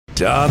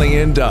Donnie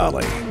and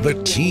Dolly. The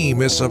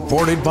team is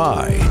supported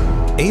by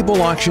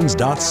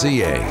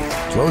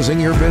ableauctions.ca. Closing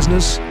your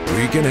business?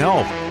 We can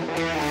help.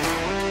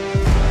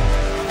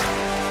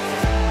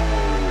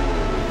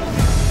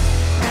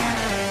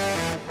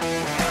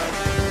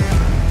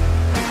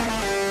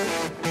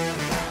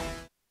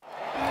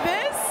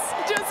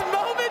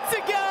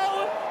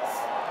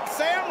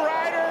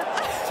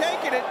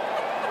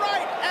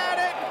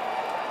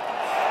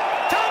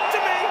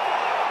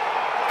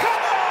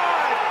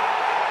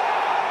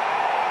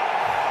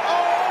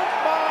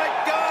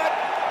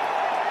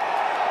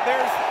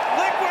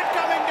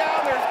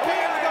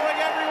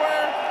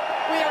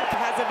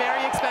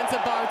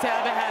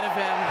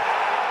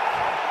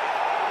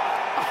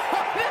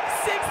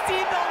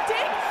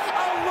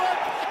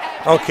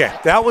 Okay,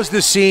 that was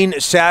the scene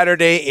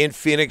Saturday in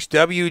Phoenix,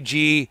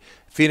 WG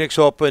Phoenix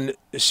Open.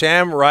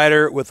 Sam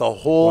Ryder with a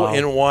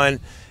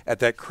hole-in-one at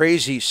that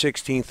crazy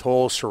 16th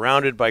hole,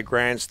 surrounded by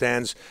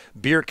grandstands,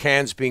 beer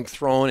cans being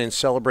thrown in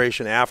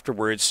celebration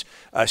afterwards.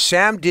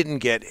 Sam didn't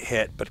get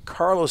hit, but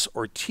Carlos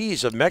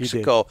Ortiz of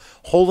Mexico,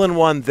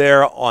 hole-in-one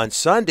there on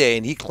Sunday,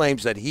 and he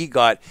claims that he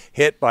got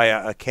hit by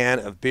a can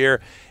of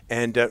beer.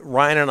 And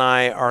Ryan and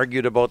I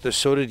argued about this.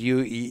 So did you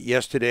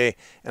yesterday.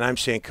 And I'm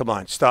saying, come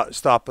on,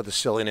 stop with the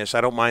silliness. I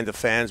don't mind the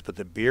fans, but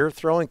the beer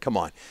throwing, come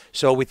on.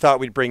 So we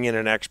thought we'd bring in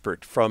an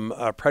expert from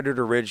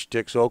Predator Ridge,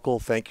 Dick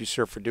Zokol. Thank you,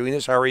 sir, for doing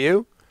this. How are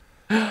you?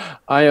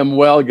 I am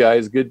well,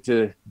 guys. Good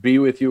to be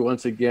with you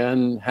once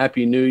again.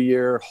 Happy New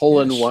Year.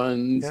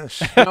 Hole-in-ones.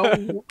 Yes. Now,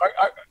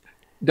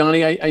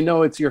 Donnie, I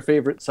know it's your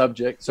favorite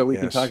subject, so we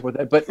can talk about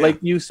that. But like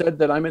you said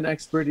that I'm an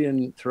expert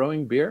in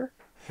throwing beer?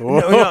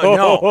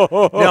 No.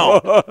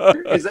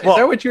 Is that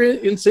what you're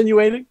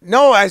insinuating?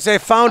 No, as I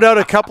found out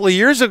a couple of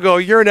years ago,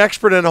 you're an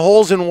expert in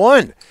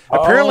holes-in-one.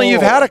 Apparently,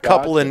 you've had a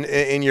couple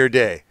in your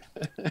day.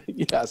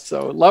 Yeah,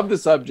 so love the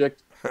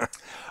subject.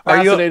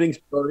 Fascinating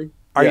story.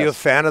 Are you a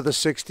fan of the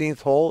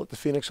 16th hole at the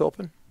Phoenix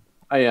Open?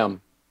 I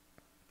am.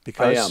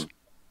 Because? I am.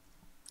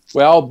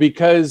 Well,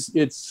 because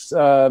it's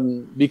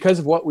because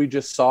of what we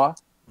just saw.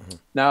 Mm-hmm.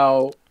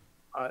 Now,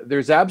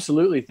 there's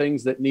absolutely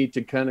things that need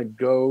to kind of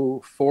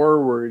go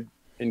forward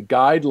and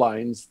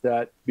guidelines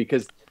that,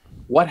 because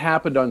what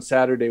happened on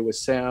Saturday with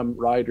Sam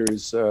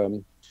Ryder's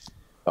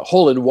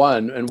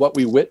hole-in-one and what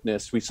we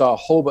witnessed, we saw a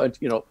whole bunch,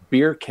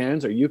 beer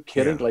cans. Are you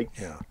kidding?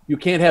 You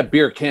can't have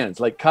beer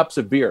cans, like cups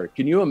of beer.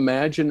 Can you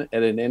imagine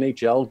at an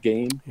NHL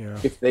game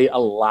if they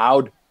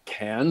allowed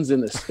cans in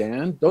the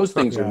stand? Those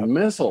things are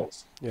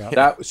missiles.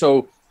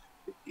 So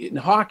in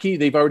hockey,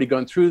 they've already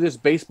gone through this.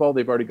 Baseball,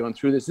 they've already gone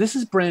through this. This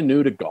is brand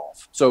new to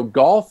golf. So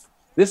golf,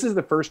 this is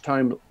the first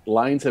time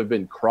lines have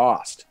been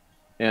crossed.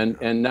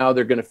 And now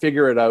they're going to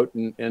figure it out.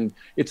 And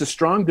it's a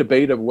strong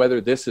debate of whether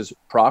this is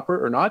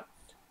proper or not.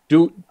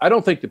 I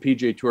don't think the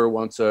PGA Tour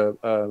wants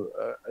a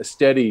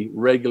steady,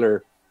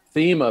 regular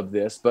theme of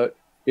this. But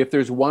if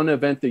there's one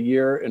event a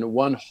year and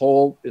one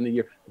hole in the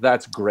year,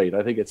 that's great.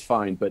 I think it's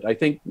fine. But I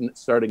think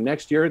starting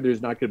next year,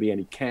 there's not going to be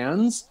any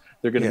cans.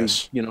 They're going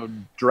to be,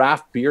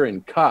 draft beer in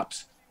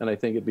cups. And I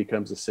think it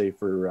becomes a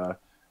safer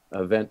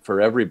event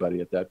for everybody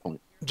at that point.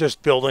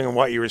 Just building on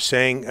what you were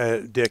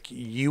saying, Dick,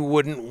 you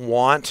wouldn't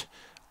want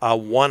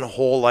one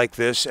hole like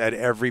this at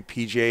every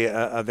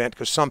PGA event,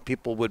 because some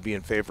people would be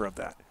in favor of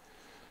that.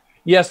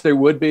 Yes, there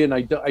would be. And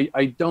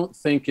I don't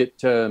think it,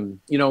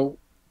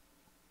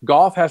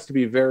 golf has to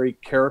be very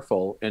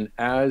careful. And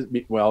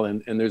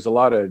and there's a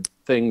lot of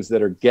things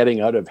that are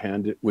getting out of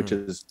hand, which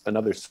is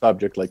another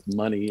subject, like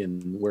money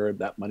and where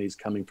that money's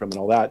coming from and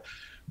all that.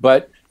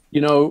 But,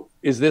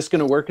 is this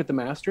going to work at the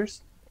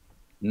Masters?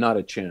 Not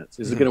a chance.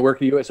 Is it going to work at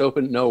the U.S.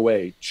 Open? No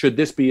way. Should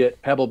this be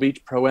at Pebble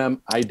Beach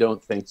Pro-Am? I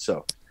don't think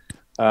so.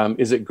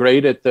 Is it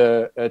great at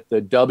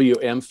the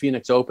WM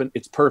Phoenix Open?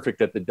 It's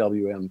perfect at the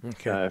WM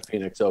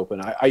Phoenix Open.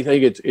 I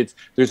think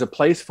there's a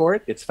place for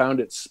it. It's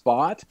found its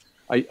spot.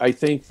 I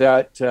think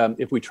that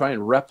if we try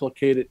and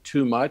replicate it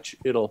too much,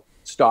 it'll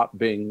stop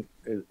being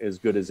as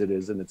good as it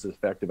is, and it's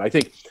effective. I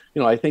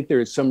think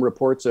there's some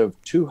reports of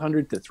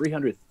 200 to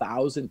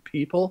 300,000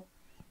 people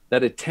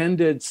that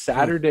attended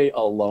Saturday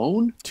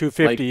alone.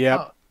 250,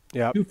 yeah.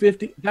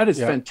 250. That is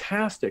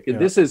fantastic.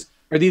 And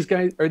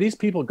are these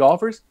people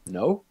golfers?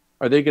 No.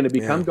 Are they going to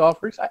become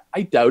golfers?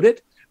 I doubt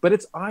it. But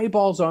it's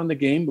eyeballs on the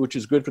game, which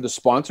is good for the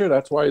sponsor.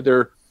 That's why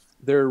they're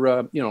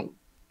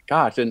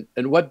gosh, and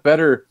what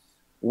better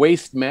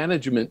waste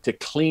management to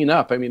clean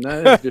up? I mean,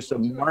 that is just a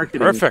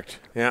marketing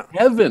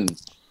heaven.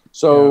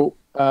 So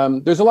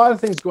there's a lot of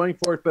things going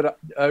for it, but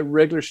a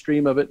regular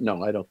stream of it,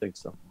 no, I don't think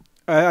so.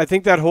 I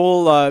think that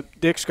hole,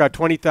 Dick's got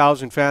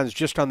 20,000 fans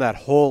just on that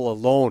hole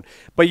alone.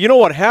 But you know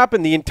what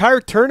happened? The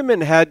entire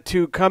tournament had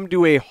to come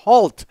to a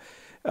halt,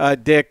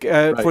 Dick,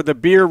 for the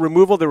beer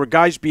removal. There were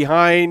guys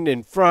behind,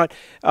 in front.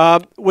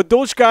 With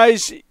those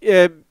guys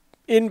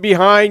in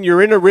behind,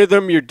 you're in a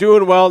rhythm, you're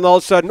doing well, and all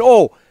of a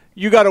sudden,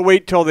 you got to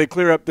wait till they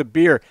clear up the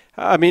beer.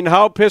 I mean,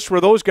 how pissed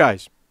were those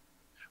guys?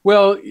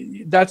 Well,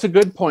 that's a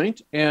good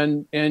point.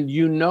 And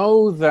you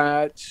know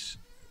that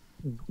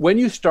when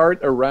you start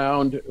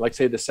around, like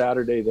say the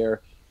Saturday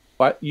there,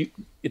 but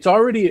it's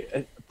already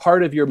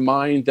part of your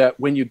mind that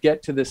when you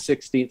get to the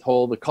 16th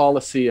hole, the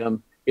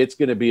Coliseum, it's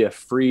going to be a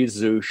free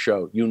zoo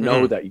show. You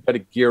know that. You got to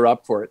gear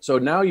up for it. So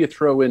now you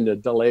throw in the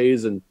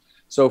delays and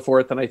so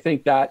forth, and I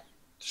think that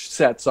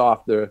sets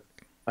off the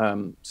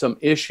some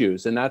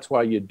issues, and that's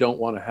why you don't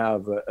want to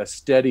have a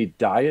steady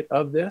diet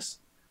of this.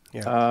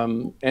 Yeah.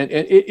 And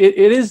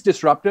it is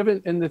disruptive,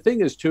 and the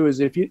thing is too is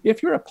if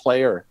you're a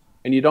player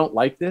and you don't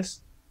like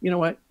this, you know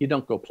what? You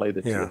don't go play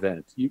the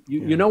event.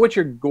 You know what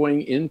you're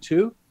going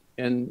into,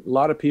 and a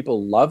lot of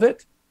people love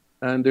it,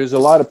 and there's a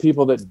lot of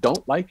people that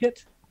don't like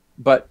it.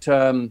 But,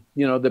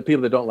 you know, the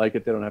people that don't like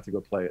it, they don't have to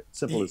go play it.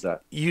 Simple as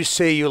that. You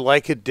say you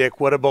like it, Dick.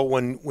 What about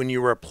when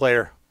you were a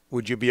player?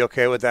 Would you be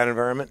okay with that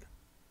environment?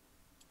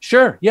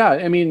 Sure. Yeah.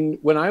 I mean,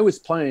 when I was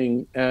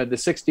playing the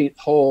 16th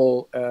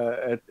hole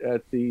at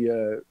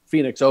the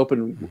Phoenix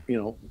Open, you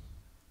know,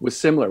 was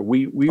similar.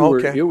 We were,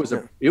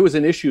 it was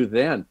an issue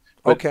then,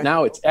 but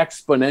now it's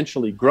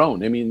exponentially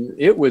grown. I mean,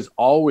 it was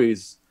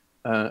always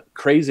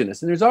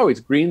craziness. And there's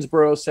always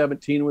Greensboro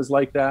 17 was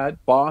like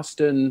that.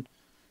 Boston,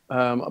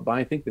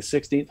 I think the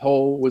 16th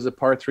hole was a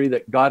par 3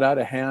 that got out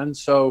of hand.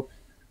 So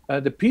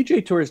the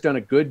PGA Tour has done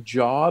a good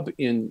job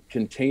in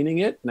containing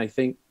it, and I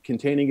think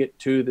containing it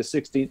to the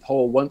 16th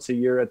hole once a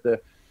year at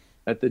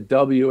the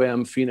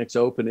WM Phoenix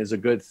Open is a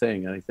good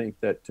thing. And I think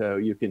that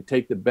you can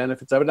take the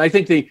benefits of it. And I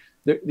think the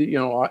you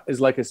know, as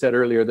like I said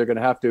earlier, they're going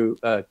to have to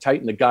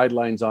tighten the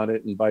guidelines on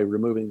it, and by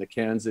removing the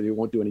cans, that it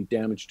won't do any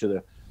damage to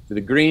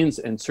the greens,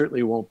 and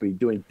certainly won't be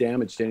doing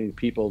damage to any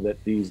people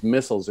that these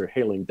missiles are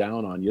hailing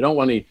down on. You don't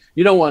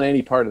want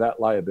any part of that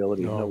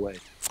liability. No way.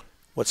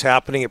 What's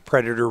happening at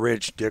Predator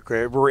Ridge, Dick?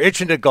 We're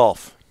itching to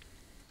golf.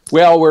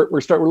 Well, we're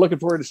looking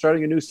forward to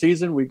starting a new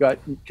season. We got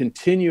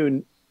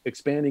continuing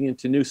expanding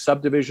into new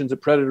subdivisions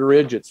at Predator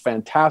Ridge. It's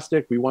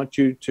fantastic. We want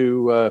you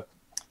to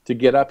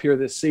get up here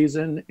this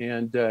season,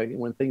 and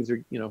when things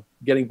are, you know,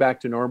 getting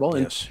back to normal.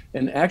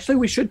 And actually,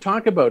 we should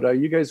talk about, are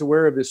you guys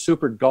aware of this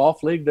Super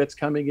Golf League that's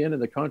coming in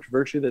and the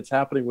controversy that's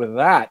happening with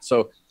that?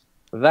 So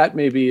that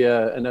may be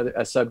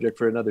a subject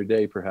for another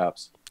day,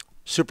 perhaps.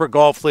 Super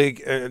Golf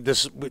League.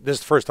 This is the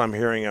first I'm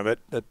hearing of it.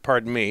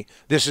 Pardon me.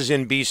 This is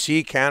in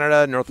BC,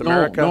 Canada, North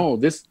America.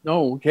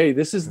 Okay.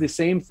 This is the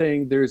same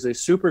thing. There's a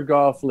Super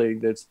Golf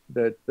League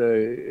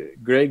that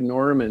Greg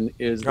Norman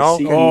is the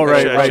CEO.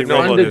 Right.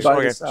 Funded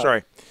by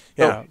sorry.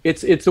 Yeah,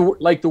 it's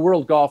like the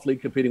World Golf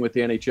League competing with the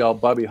NHL.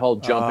 Bobby Hull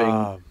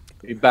jumping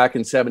back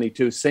in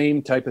 '72,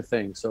 same type of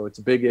thing. So it's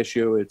a big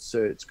issue. It's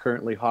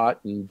currently hot,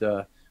 and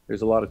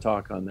there's a lot of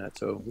talk on that.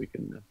 So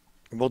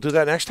we'll do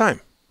that next time.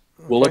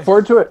 We'll look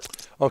forward to it.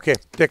 Okay,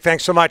 Dick.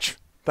 Thanks so much.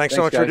 Thanks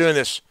so much, guys, for doing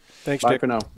this. Thanks, Bye Dick. for now.